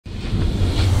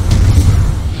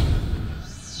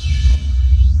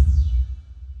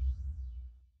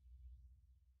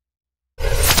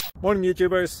Morning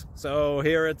YouTubers. So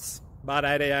here it's about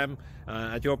 8 a.m.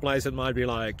 At your place it might be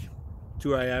like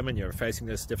 2 a.m. and you're facing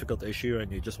this difficult issue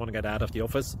and you just want to get out of the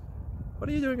office. What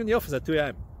are you doing in the office at 2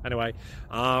 a.m.? Anyway,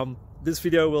 this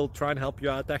video will try and help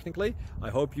you out technically. I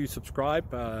hope you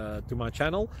subscribe to my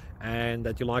channel and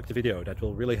that you like the video. That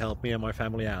will really help me and my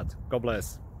family out. God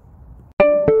bless.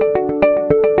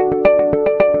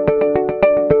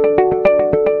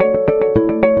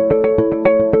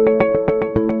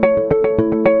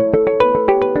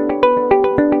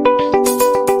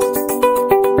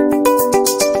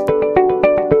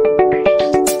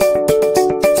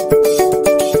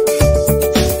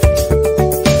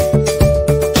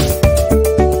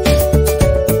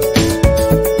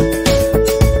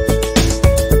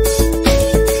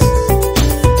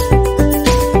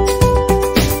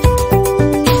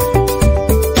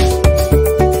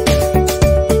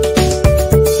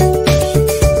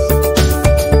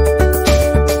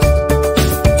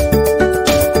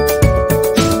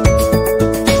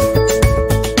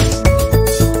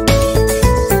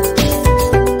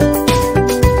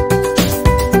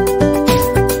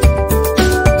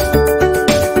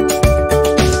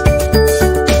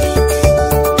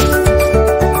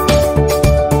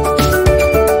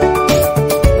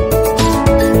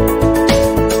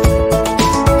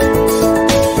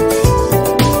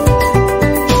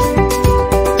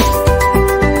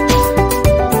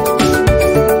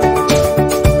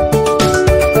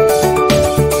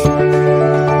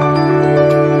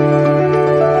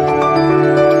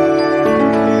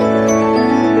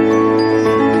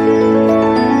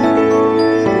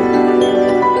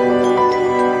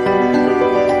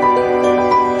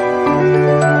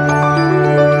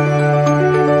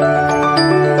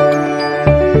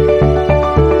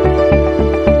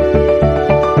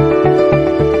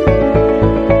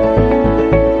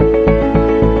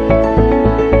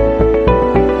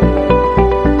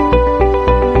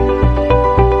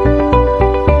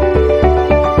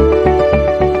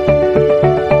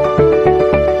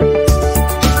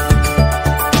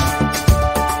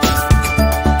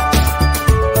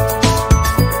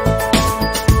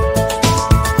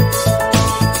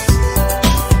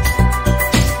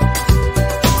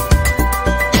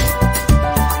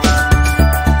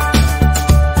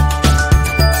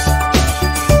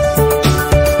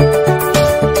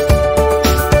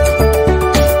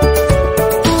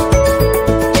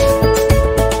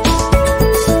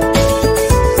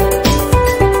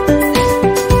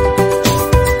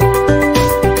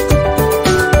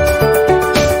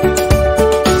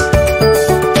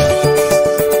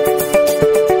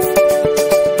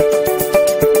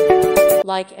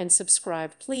 Like and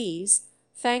subscribe, please.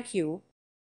 Thank you.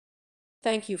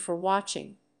 Thank you for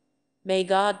watching. May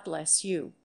God bless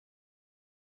you.